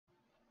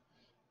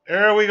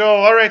There we go.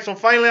 All right, so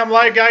finally I'm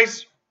live,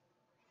 guys.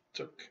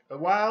 Took a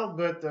while,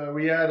 but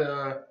we had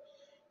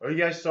you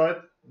guys saw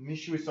it, an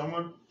issue with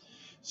someone.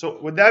 So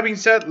with that being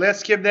said, let's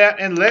skip that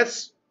and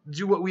let's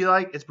do what we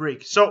like. It's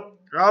break. So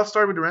I'll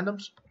start with the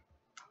randoms.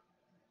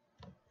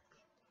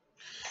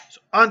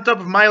 So on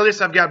top of my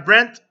list, I've got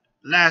Brent.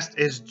 Last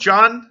is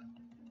John.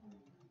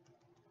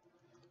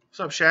 What's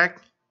up, Shaq?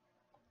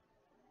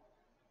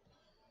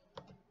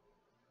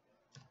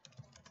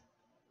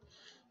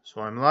 So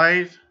I'm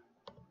live.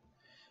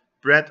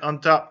 Brent on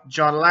top,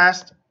 John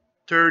last.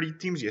 30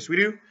 teams. Yes, we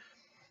do.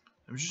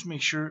 Let me just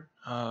make sure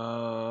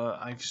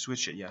I've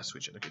switched it. Yeah,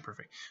 switch it. Okay,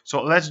 perfect.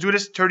 So let's do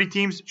this. 30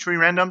 teams, 3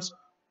 randoms.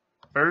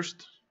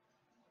 First.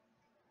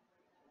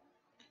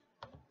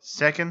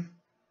 Second.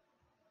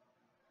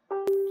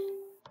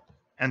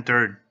 And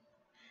third.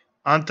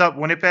 On top,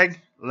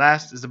 Winnipeg.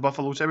 Last is the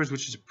Buffalo Sabres,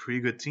 which is a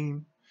pretty good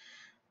team.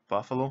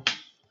 Buffalo.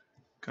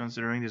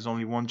 Considering there's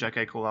only one Jack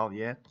Eichel out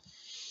yet.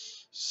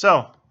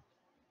 So.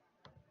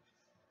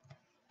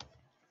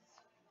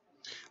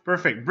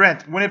 Perfect.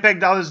 Brent, Winnipeg,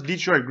 Dallas,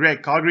 Detroit,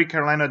 Greg, Calgary,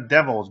 Carolina,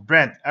 Devils.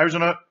 Brent,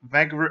 Arizona,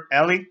 Vancouver,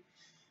 LA.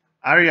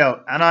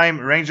 Ariel, Anaheim,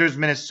 Rangers,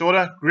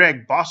 Minnesota.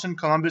 Greg, Boston,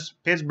 Columbus,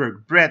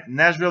 Pittsburgh. Brent,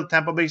 Nashville,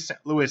 Tampa Bay, St.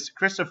 Louis.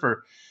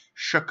 Christopher,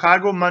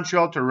 Chicago,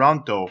 Montreal,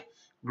 Toronto.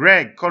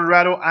 Greg,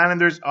 Colorado,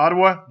 Islanders,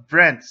 Ottawa.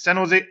 Brent, San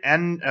Jose,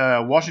 and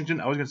Washington.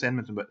 I was going to say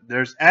Edmonton, but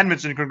there's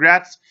Edmonton.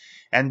 Congrats.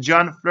 And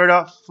John,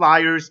 Florida,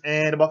 Flyers,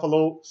 and the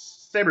Buffalo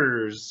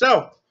Sabres.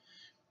 So,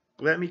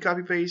 let me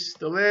copy paste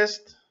the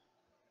list.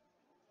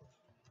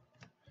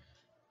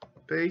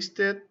 Paste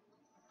it.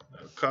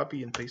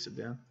 Copy and paste it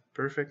down.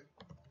 Perfect.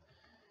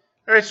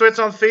 All right, so it's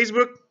on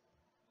Facebook.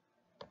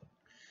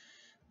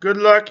 Good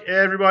luck,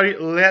 everybody.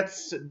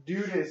 Let's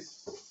do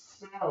this.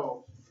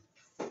 So,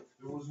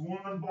 there was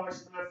one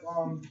box left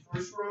on the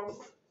first row.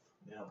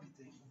 Then I'll be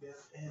taking that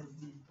and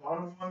the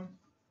bottom one.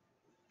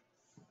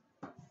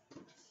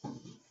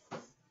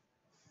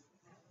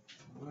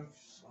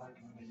 Looks like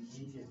I'm going to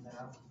need it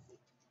now.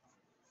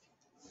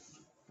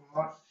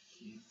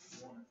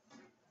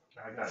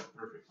 I got it.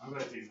 Perfect. I'm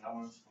going to take that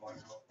one.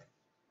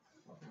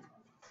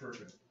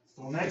 Perfect.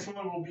 So next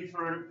one will be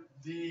for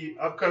the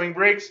upcoming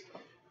breaks.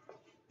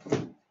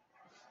 Do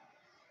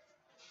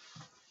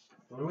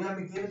we have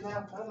McDavid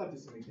now? I'd like to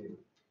see McDavid.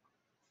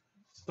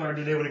 Start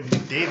today with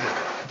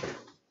McDavid.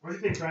 What do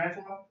you think,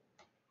 Ryan?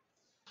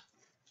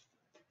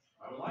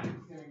 I would like to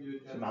see him do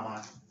it.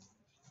 Mama.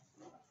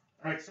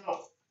 Alright,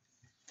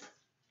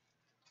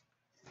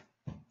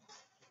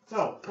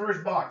 so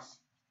first box.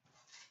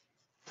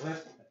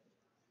 Left.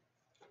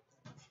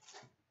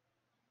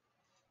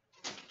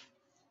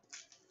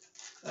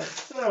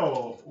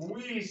 So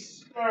we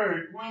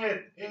start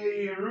with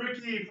a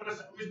rookie for the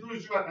St. Louis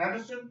Blues, Joel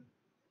Anderson.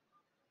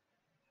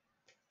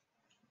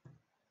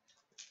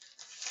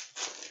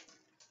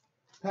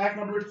 Pack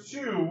number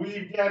 2,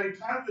 we've got a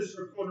canvas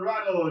for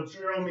Colorado,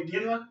 Jarome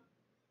Iginla.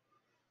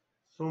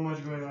 So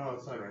much going on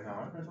outside right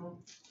now, huh,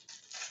 Crystal?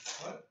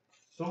 What?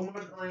 So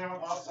much going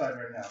on outside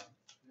right now.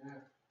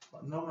 Yeah.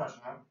 But no much,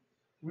 huh?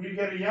 We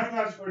get a young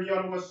guns for the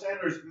Ottawa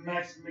Senators,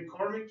 Max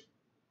McCormick.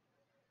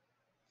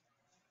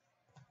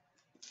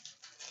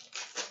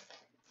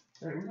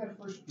 Alright, we got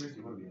first jersey.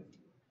 What do we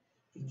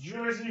have?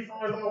 Jersey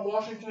for the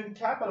Washington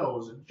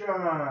Capitals,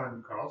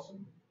 John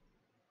Carlson.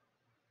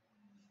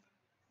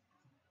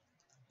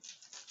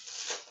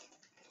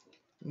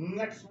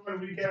 Next one,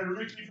 we got a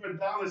rookie for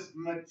Dallas,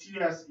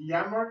 Matthias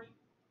Janmark.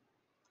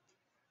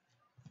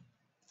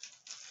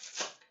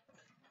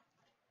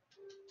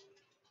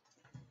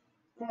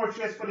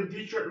 Portraits for the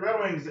Detroit Red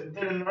Wings,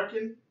 Dylan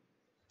Larkin.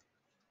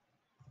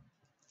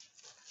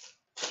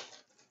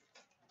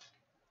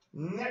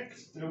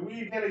 Next,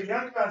 we get a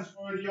Young Guns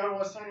for the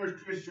Ottawa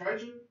Senators, Chris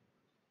Dryden.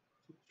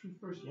 2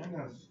 first Young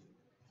Guns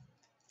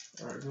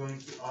are going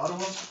to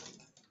Ottawa.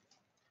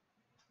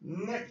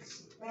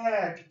 Next,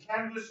 back,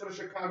 canvas for the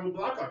Chicago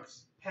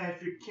Blackhawks,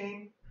 Patrick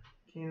Kane.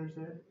 Kane's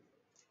there.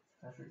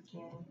 Patrick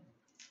Kane.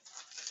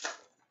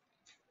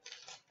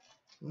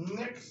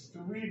 Next,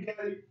 we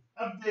get an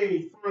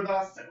update for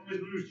the St. Louis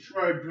Blues,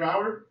 Troy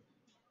Brouwer.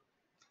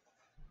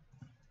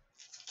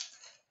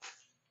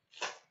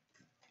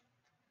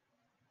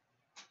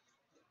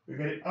 We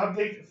get an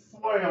update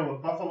foil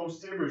of Buffalo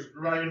Sabres,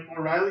 Ryan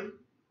O'Reilly.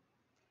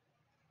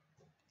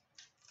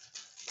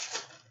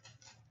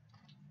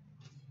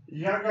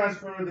 Young Guns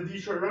for the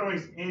Detroit Red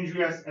Wings,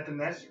 Andreas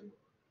Athanasiou.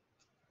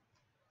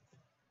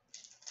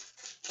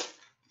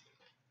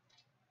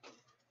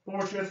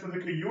 Portraits for the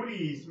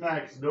Coyotes,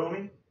 Max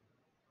Domi.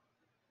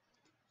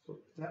 So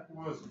that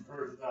was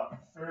for the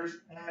first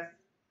half.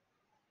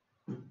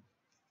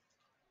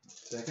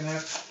 Second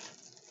half,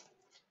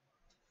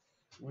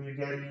 we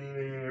got a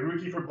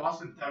rookie for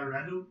Boston, Tyler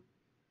Randall.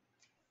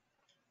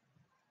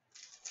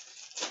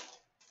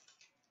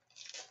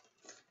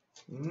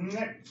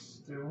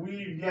 Next,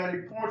 we got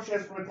a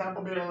portrait for the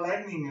Tampa Bay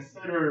Lightning,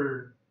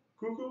 Setter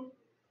Cuckoo,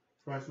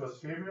 Francois'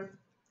 favorite.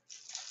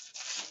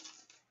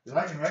 You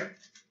like him, right?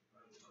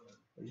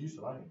 I used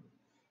to like him.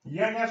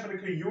 Young Guns for the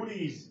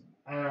Coyotes,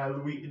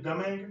 Louis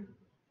Domingue.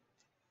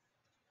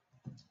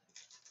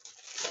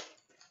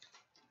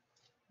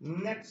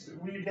 Next,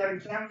 we got a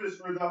canvas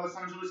for the Los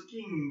Angeles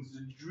Kings,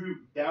 Drew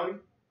Doughty.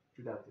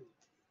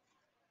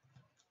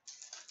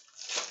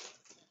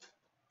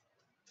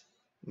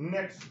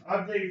 Next,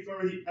 update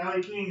for the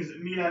LA Kings,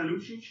 Milan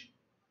Lucic.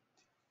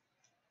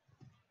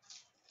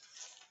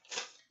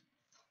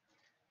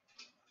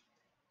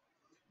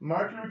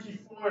 Mark rookie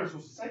foil, so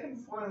second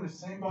foil in the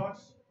same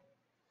box.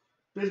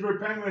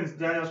 Pittsburgh Penguins,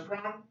 Daniel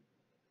Sprong.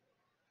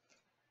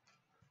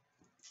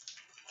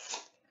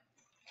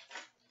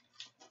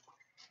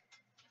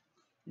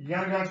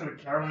 Young Guns for the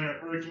Carolina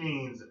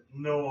Hurricanes,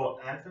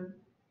 Noel Anthony.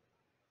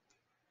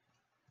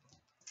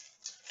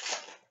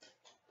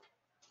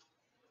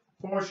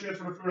 Four shirts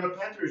for the Florida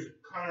Panthers,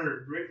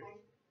 Connor Brickley.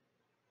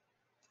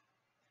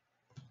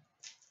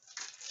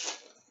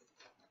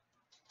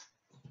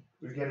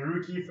 We get a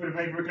rookie for the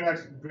Vancouver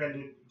Canucks,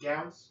 Brendan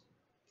Gowns.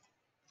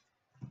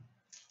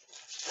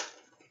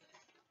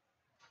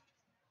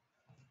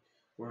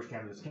 Where's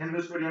canvas?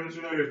 Canvas for the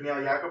Edmonton Oilers, Neil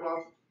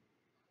Yakubov.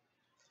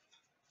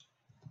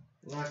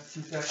 Last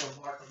two sets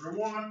of box number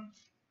one.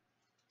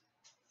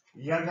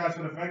 Young Guns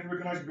for the Vancouver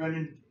Canucks,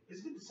 Brendan.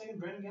 Is it the second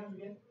Brendan Gowns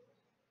again?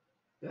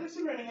 Did I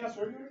say Brendan Gowns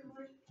earlier?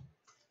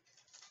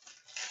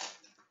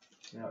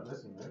 Yeah,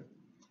 this one, right?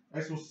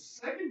 Alright, so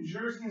second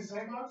jersey in the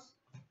same box.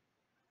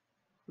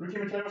 Rookie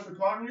materials for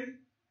Calgary.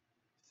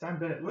 Sam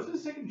Bennett. What's the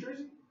second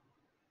jersey?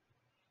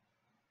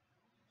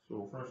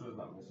 So first is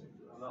not missing.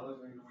 I'm not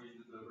listening to what you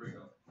did to the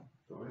breakup.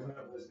 So he's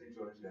not listening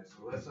to it yet.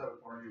 So let's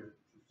argue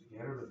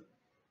together.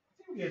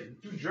 I think we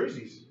get two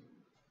jerseys.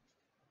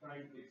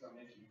 Trying to fix some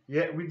issue.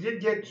 Yeah, we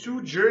did get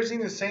two jerseys in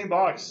the same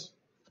box.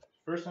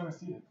 First time I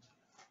see it.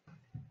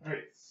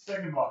 Alright,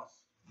 second box.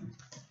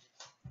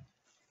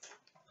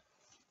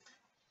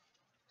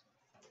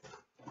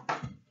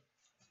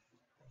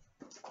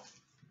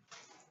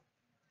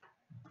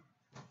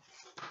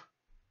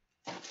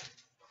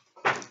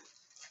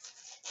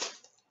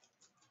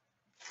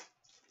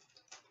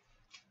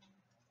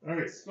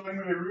 Alright, starting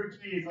with a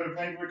rookie for the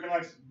Vancouver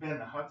Canucks, Ben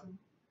Hutton.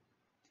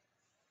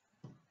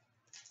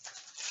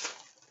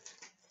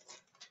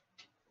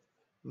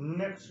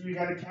 Next, we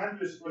got a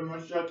canvas for the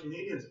Montreal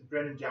Canadiens,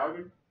 Brendan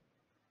Gallagher,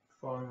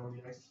 falling on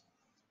the ice.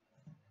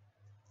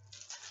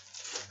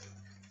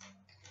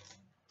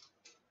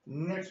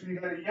 Next, we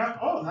got a young,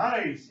 oh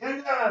nice,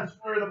 Young Guns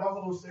for the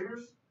Buffalo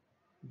Sabres,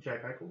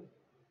 Jack Eichel.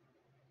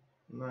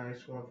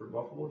 Nice one for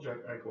Buffalo, Jack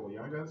Eichel,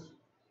 Young Guns.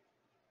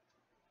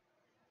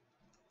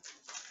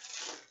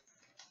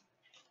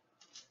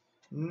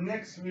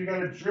 Next, we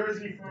got a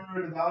jersey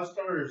for the Dallas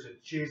Stars,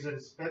 Jason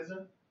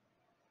Spezza.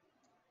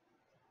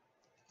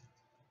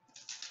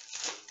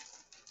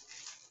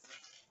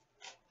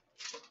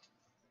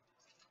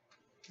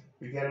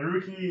 We got a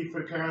rookie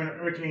for the Carolina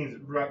Hurricanes,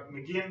 Brock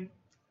McGinn.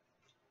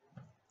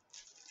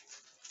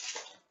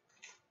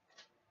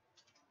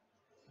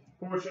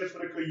 Four shirts for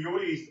the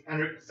Coyotes,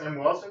 Henrik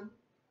Samuelsson.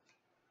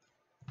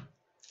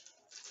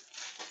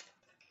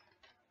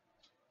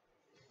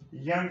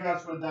 Young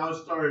Guns for the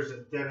Dallas Stars,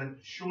 Devin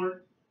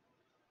Shore.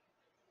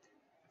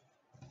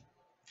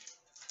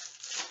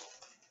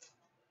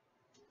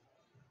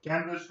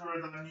 Canvas for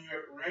the New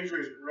York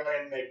Rangers,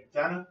 Ryan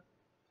McDonough.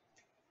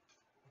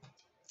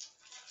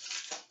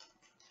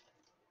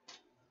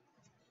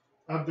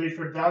 Update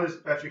for Dallas,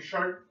 Patrick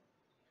Sharp.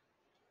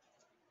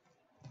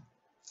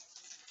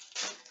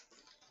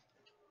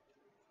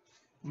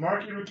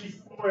 Marquee rookie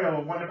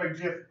foil, Winnipeg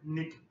Jeff,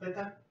 Nick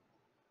Petta.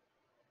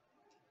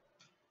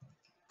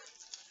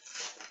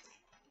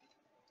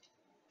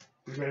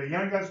 We got a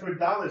Young Guns for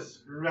Dallas,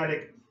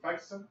 Radek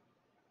Faxon.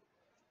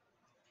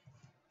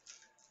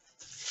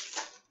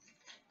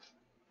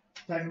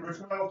 Tag number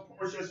 12,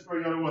 Porsches for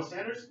the Ottawa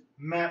Senators,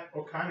 Matt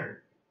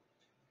O'Connor.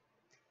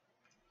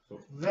 So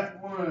that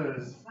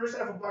was first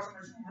half of box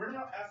number 2. We're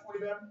now at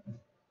 47.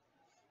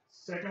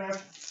 Second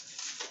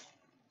half.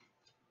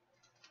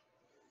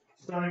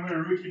 Starting with a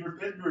rookie for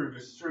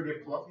Pittsburgh, Sergei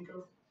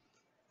Plotnikov.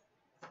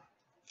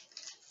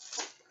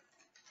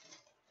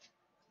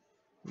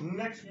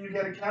 Next, we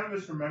got a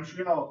canvas for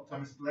Montreal,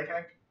 Thomas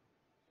Plekanec.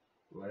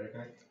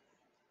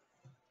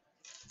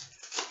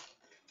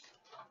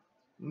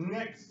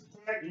 Next,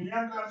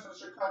 Young Guns for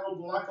Chicago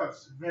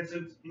Blackhawks,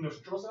 Vincent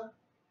Inostroza.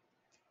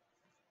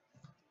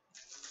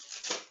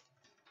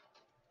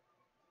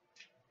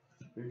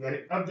 We got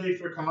an update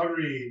for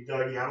Calgary,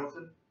 Dougie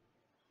Hamilton.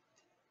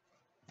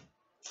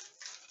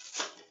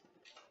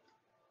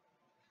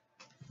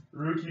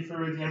 Rookie for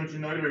the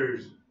Edmonton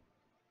Oilers,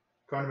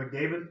 Connor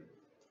McDavid.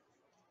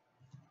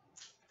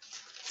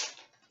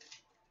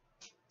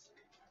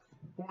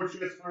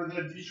 Portraits for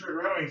the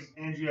Detroit Red Wings,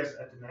 Andreas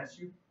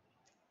Athanasiou.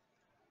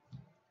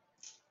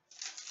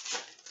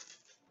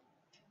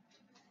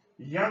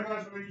 Young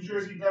Guns for the New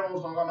Jersey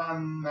Devils,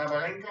 Roman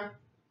Navarenka.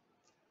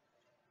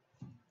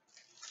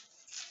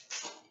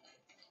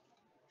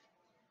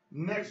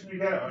 Next, we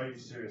got, are you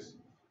serious?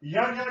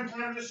 Young Gun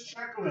Canvas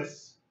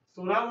Checklist.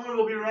 So that one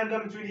will be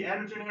random between the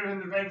Edmonton Oilers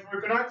and the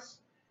Vancouver Canucks,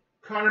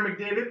 Connor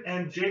McDavid,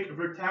 and Jake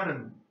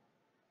Virtanen.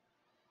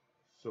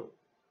 So,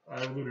 I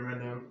will do the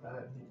random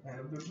at the end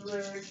of the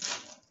break.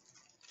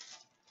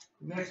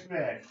 Next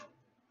pack.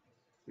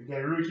 We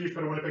got a rookie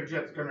for the Winnipeg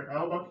Jets, Connor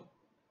Hellebuyck.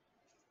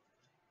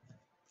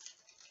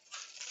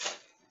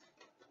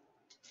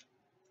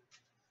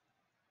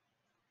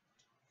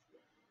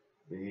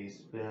 Base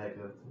back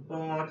of the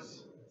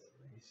box.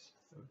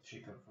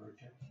 Chica for a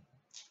check.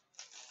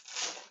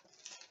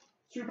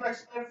 Two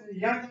packs left. The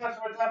Young Guns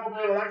for Tampa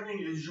Bay Lightning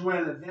is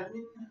Joel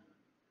Vermin.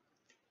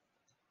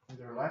 And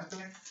their last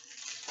pack.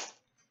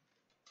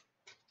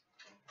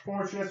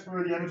 4 chests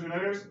for the Edmonton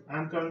Oilers,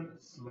 Anton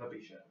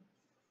Slavicek.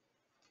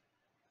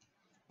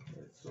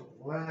 So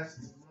last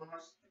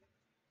box.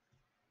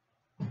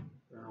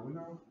 There we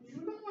go.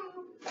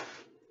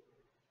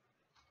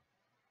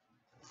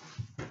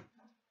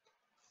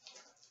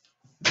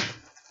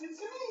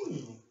 It's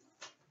me.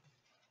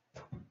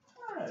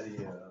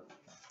 Hiya.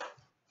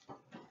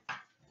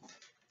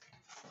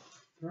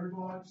 Third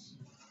box.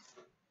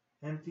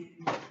 Empty.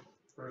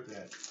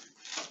 Forget.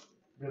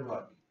 Good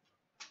luck.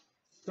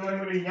 Starting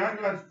with the Young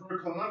Guns for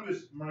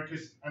Columbus,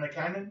 Marcus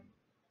Anakainen.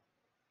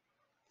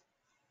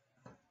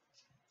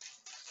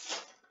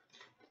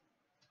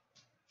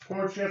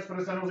 Four chests for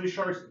the San Jose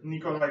Sharks,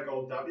 Nikolai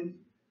Goldobin.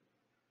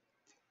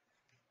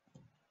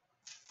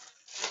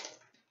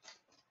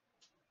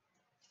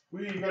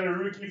 We got a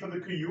rookie for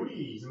the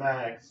Coyotes,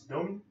 Max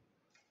Domi.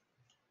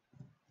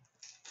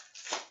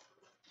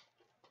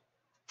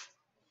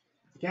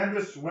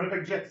 Canvas,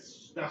 Winnipeg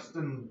Jets,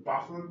 Dustin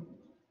Byfuglien.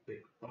 Big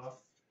buff.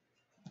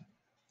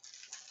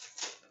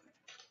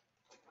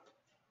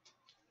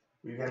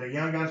 We got a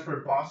Young Guns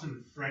for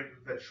Boston, Frank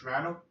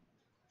Vetrano.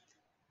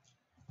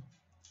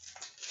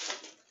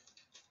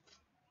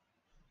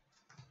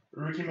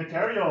 Rookie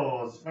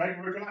materials,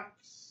 Frank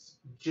Verglax,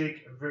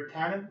 Jake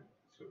Virtanen.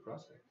 That's a good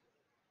prospect.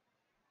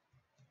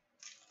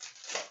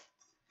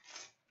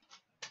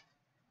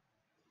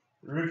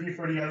 Rookie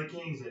for the LA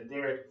Kings,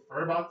 Derek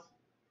Furbat.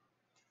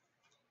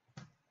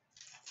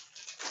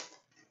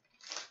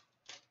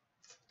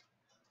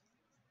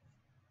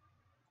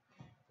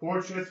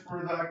 Portraits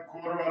for the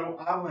Colorado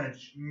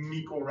Avalanche,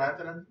 Mikko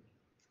Rantanen.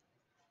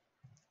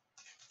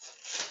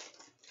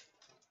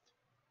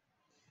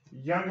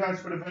 Young Guns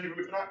for the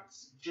Vancouver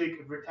Canucks,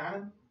 Jake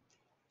Virtanen.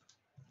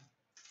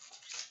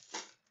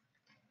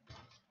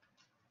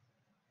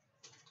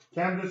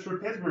 Canvas for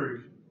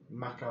Pittsburgh,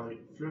 Marc-Andre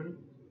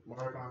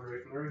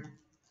Fleury.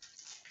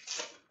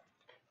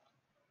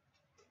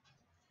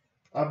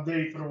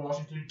 Update for the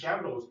Washington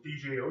Capitals,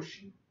 PJ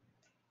Oshie.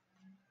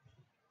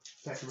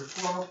 Second number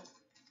 12.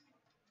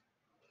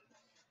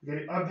 We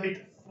get an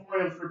update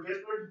foil for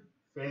Pittsburgh,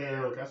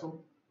 Phil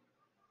Kessel.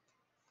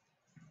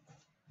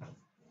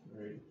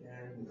 Right,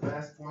 and the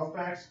last 12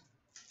 packs.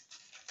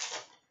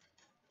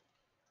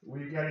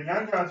 We got a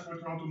Young Guns for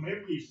Toronto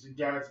Maple Leafs,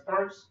 Garrett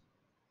Sparks.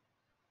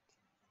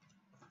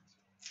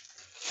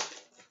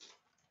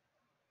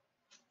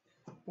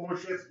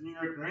 Portraits, New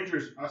York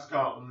Rangers,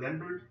 Oscar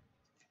Lindbergh.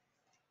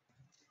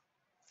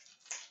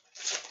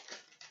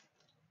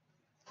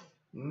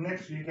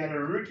 Next, we got a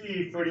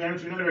rookie for the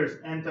Edmonton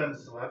Oilers, Anton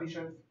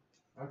Slavicek.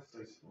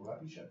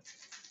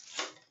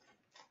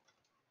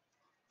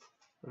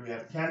 We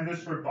have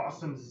canvas for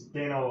Boston's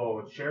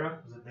Dano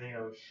Chara. Is it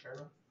Dano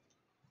Chara?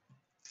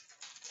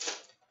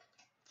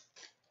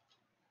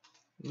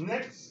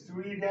 Next,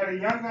 we got a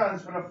Young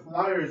Guns for the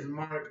Flyers,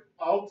 Mark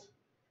Alt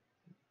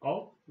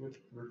with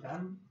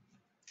Vertanen.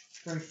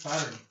 Strange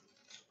pattern.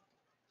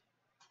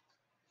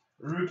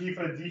 Rookie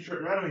for the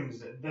Detroit Red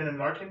Wings, Denon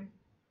Larkin.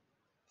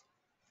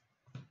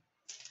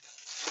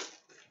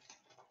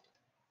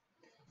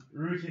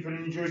 Rookie for the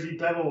New Jersey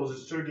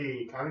Devils,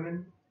 Sergei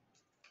Kalinin.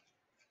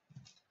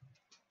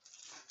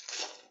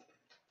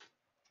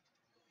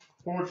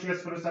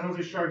 Portraits for the San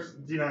Jose Sharks,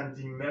 Dylan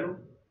DiMello.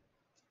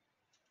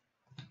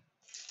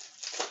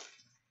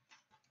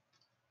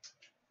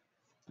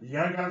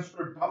 Young Guns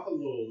for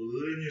Buffalo,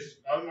 Linus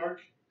Ullmark.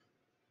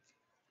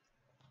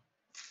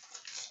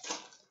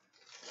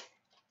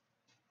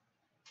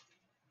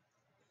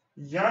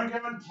 Young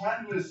Gun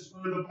canvas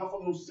for the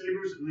Buffalo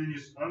Sabres,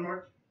 Linus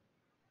Ullmark.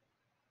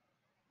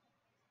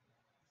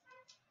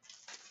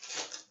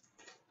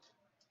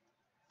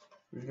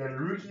 We've got a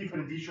rookie for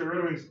the Detroit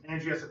Red Wings,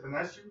 Andreas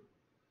Athanasiou.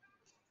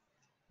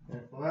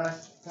 And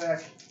last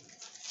pack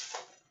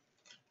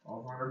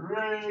of our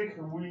break,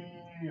 we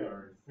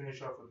are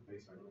finished off with the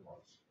base side of the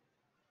box.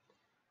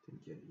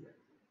 Didn't get it yet.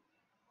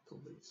 Till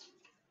base.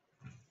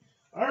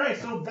 Alright,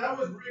 so that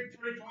was break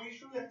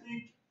 3023. I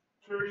think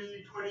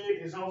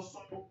 3028 is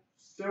also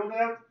still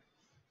out.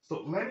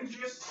 So let me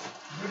just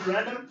do the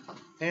random,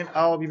 and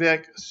I'll be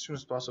back as soon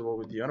as possible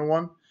with the other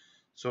one.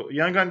 So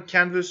Young Gun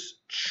Canvas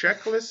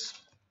checklist.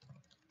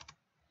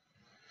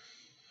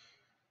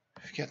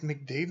 We've got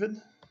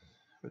McDavid,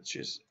 which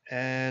is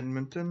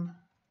Edmonton,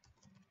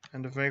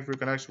 and the Vancouver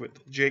Canucks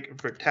with Jake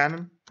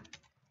Virtanen.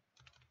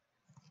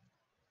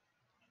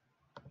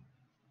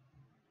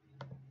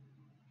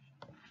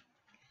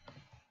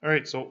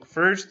 Alright, so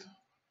first,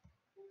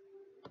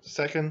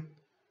 second,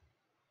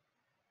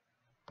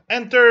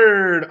 and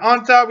third.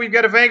 On top, we've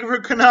got a Vancouver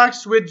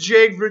Canucks with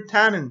Jake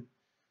Virtanen.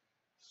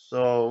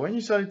 So when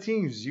you saw the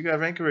teams, you got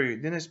Vancouver. You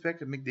didn't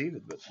expect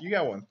McDavid, but you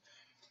got one.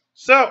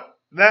 So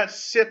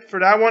that's it for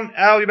that one.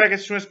 I'll be back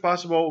as soon as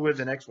possible with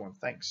the next one.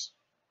 Thanks.